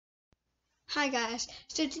Hi guys,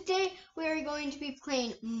 so today we are going to be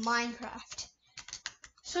playing Minecraft.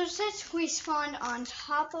 So since we spawned on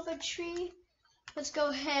top of a tree, let's go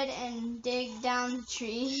ahead and dig down the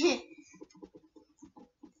tree.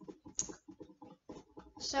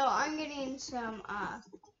 So I'm getting some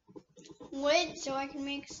wood so I can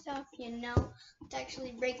make stuff, to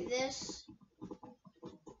actually break this.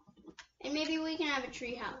 And maybe we can have a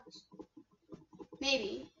tree house.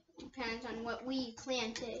 Maybe. Depends on what we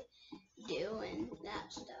plan to do and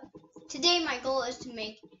that stuff. Today my goal is to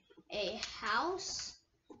make a house.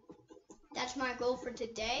 That's my goal for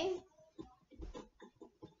today.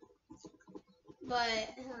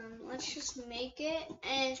 But let's just make it,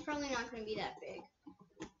 and it's probably not going to be that big.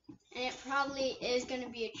 And it probably is going to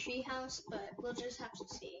be a tree house, but we'll just have to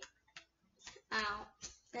see. Ow.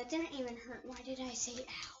 That didn't even hurt. Why did I say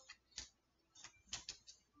ow?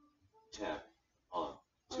 Tab on.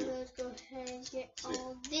 Okay, let's go ahead and get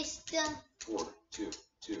all this stuff. 4, 2,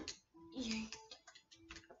 2. Yeah.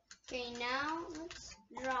 Okay, now let's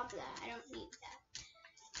drop that. I don't need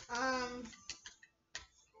that.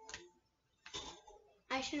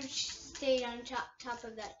 I should have stayed on top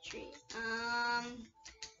of that tree.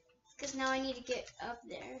 Because now I need to get up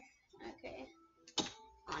there. Okay.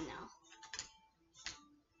 Oh no.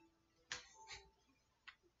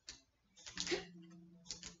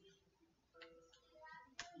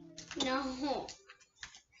 No.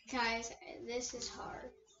 Guys, this is hard.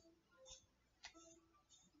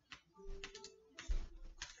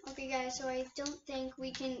 Okay guys, so I don't think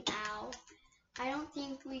we can, I don't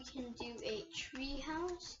think we can do a tree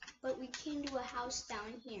house, but we can do a house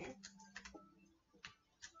down here.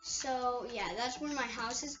 So yeah, that's where my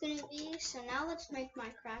house is gonna be. So now let's make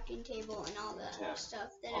my crafting table and all the stuff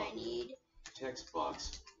that I need. Text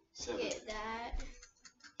box 7. Get that.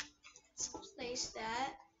 Let's place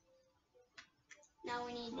that. Now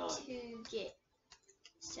we need 9. to get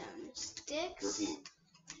some sticks 13.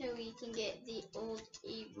 so we can get the old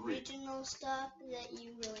original stuff that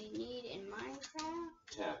you really need in Minecraft.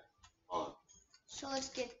 Tab on. So let's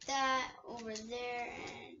get that over there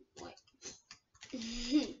and wait.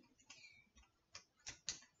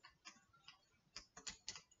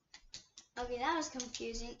 Okay, that was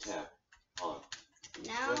confusing. Tab on.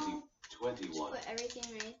 Now 21. put everything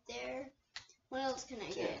right there. What else can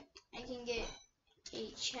I get? I can get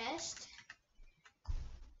a chest.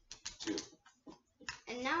 2.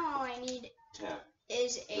 And now all I need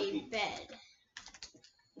is a bed.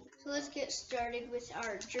 So let's get started with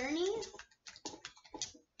our journey.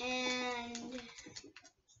 And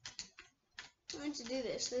let's do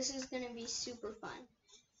this. This is going to be super fun.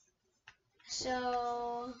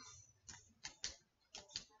 So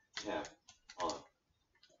Tab on.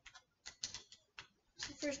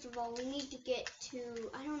 So first of all, we need to get to,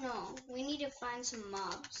 I don't know, we need to find some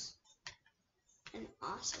mobs. An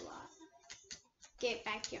ocelot. Get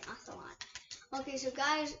back here, ocelot. Okay, so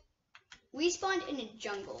guys, we spawned in a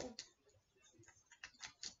jungle.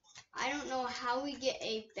 I don't know how we get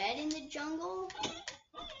a bed in the jungle.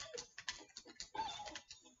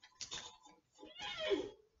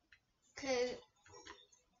 Because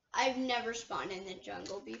I've never spawned in the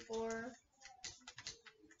jungle before.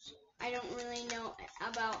 I don't really know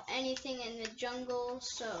about anything in the jungle,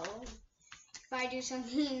 so if I do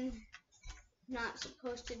something I'm not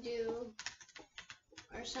supposed to do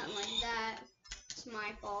or something like that, it's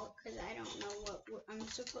my fault because I don't know what I'm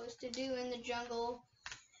supposed to do in the jungle.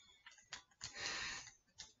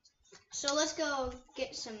 So let's go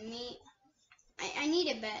get some meat. I need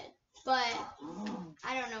a bed, but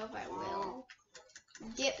I don't know if I will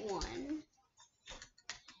get one.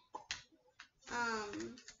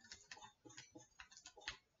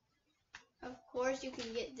 Of course, you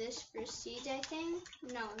can get this for seeds, I think.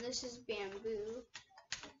 No, this is bamboo.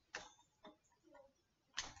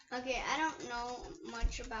 Okay, I don't know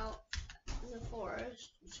much about the forest,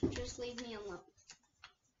 so just leave me alone.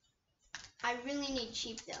 I really need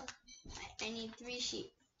sheep, though. I need 3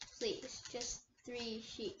 sheep, please. Just 3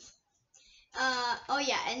 sheep. Oh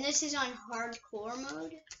yeah, and this is on hardcore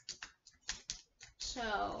mode.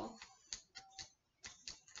 So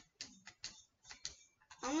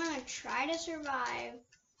I'm gonna try to survive.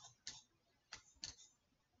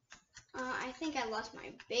 I think I lost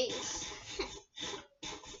my base.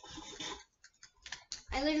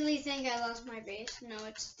 I literally think I lost my base. No,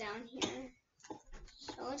 it's down here.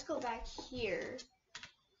 So let's go back here.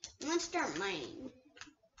 And let's start mining.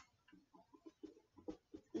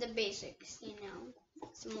 The basics,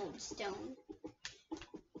 some old stone.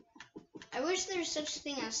 I wish there's such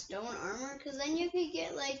thing as stone armor, because then you could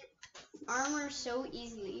get like armor so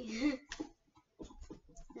easily.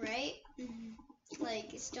 Right?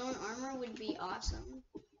 Like stone armor would be awesome.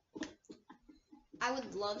 I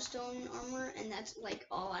would love stone armor, and that's like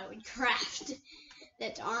all I would craft.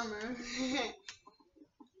 That's armor.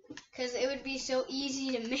 Because it would be so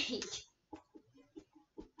easy to make.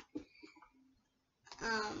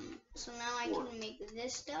 So now I can make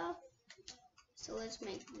this stuff. So let's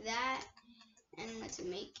make that. And let's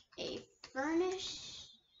make a furnace.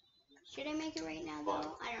 Should I make it right now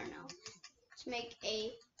though? I don't know. Let's make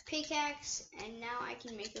a pickaxe, and now I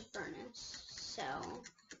can make a furnace. So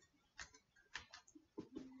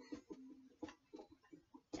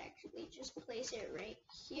let's actually just place it right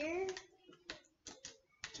here.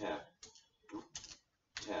 Tap.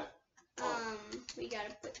 Tap. We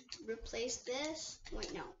gotta replace this.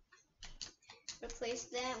 Wait, no. Replace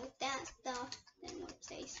that with that stuff. Then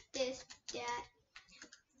replace this, that.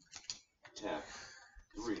 Tap.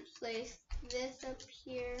 3. Place this up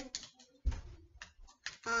here.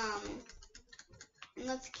 And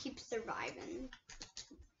let's keep surviving.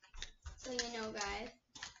 So you know, guys.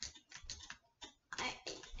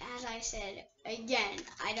 As I said again,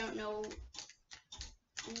 I don't know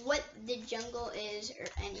what the jungle is or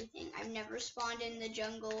anything. I've never spawned in the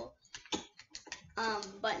jungle.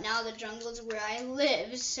 But now the jungle is where I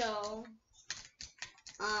live, so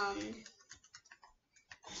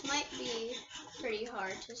this might be pretty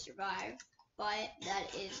hard to survive, but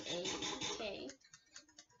that is okay.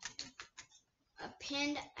 A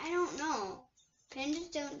panda, I don't know.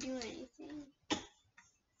 Pandas don't do anything.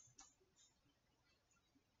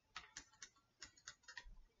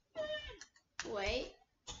 Wait.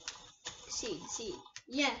 Seed.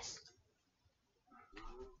 Yes.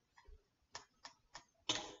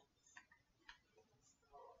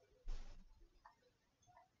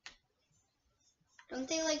 Don't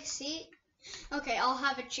they like seed? Okay, I'll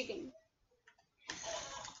have a chicken.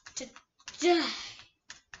 To die.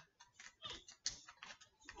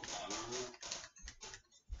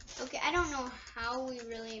 Okay, I don't know how we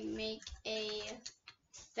really make a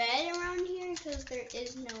bed around here because there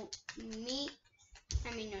is no meat.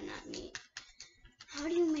 I mean, no, not meat. How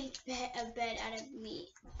do you make a bed out of meat?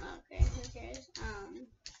 Okay, who cares?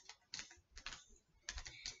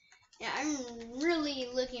 Yeah, I'm really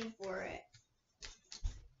looking for it.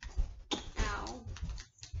 Ow.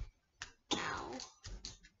 Ow.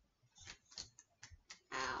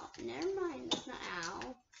 Ow. Never mind, that's not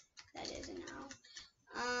ow. That is an ow.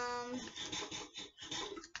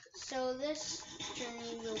 So this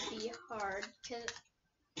journey will be hard because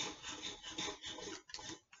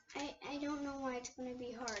I don't know why it's gonna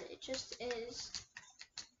be hard. It just is.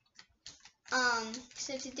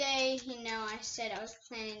 So today, you know, I said I was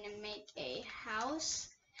planning to make a house.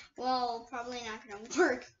 Well, probably not gonna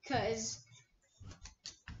work because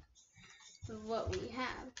of what we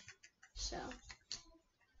have. So,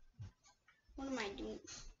 what am I doing?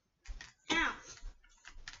 Ow!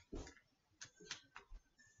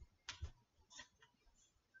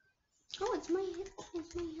 Oh, it's my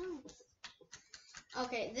house.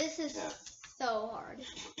 Okay, this is so hard.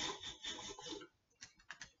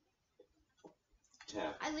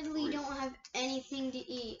 Tap. I literally don't have anything to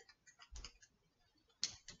eat.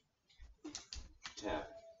 Tap.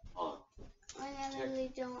 On. I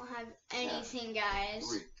literally don't have anything, guys.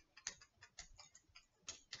 3.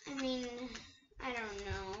 I mean, I don't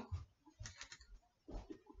know.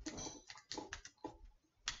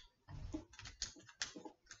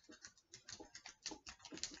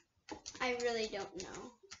 I really don't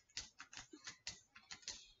know.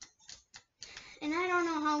 And I don't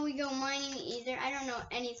know how we go mining either. I don't know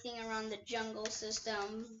anything around the jungle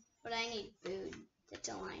system, but I need food. That's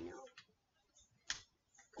all I know.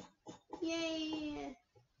 Yay!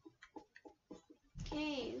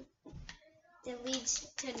 Cave that leads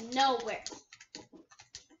to nowhere.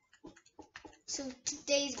 So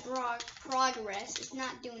today's progress is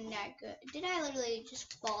not doing that good. Did I literally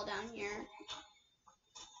just fall down here?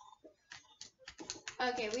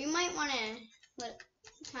 Okay, we might want to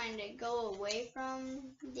kind of go away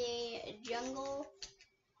from the jungle.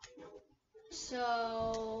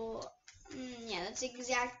 So, yeah, that's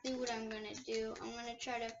exactly what I'm going to do. I'm going to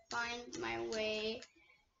try to find my way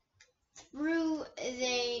through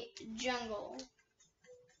the jungle.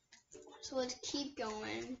 So let's keep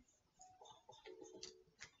going.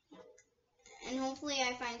 And hopefully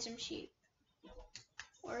I find some sheep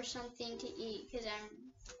or something to eat because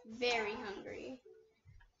I'm very hungry.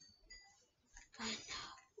 I know.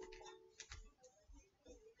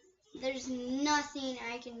 There's nothing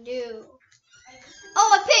I can do.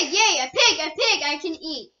 Oh, a pig! Yay! A pig! I can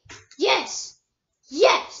eat. Yes!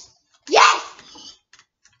 Yes! Yes!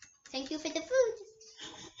 Thank you for the food.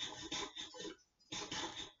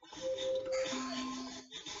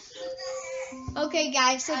 Okay,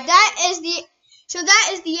 guys, so that is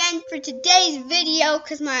the end for today's video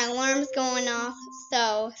because my alarm's going off.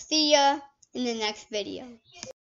 So see ya in the next video.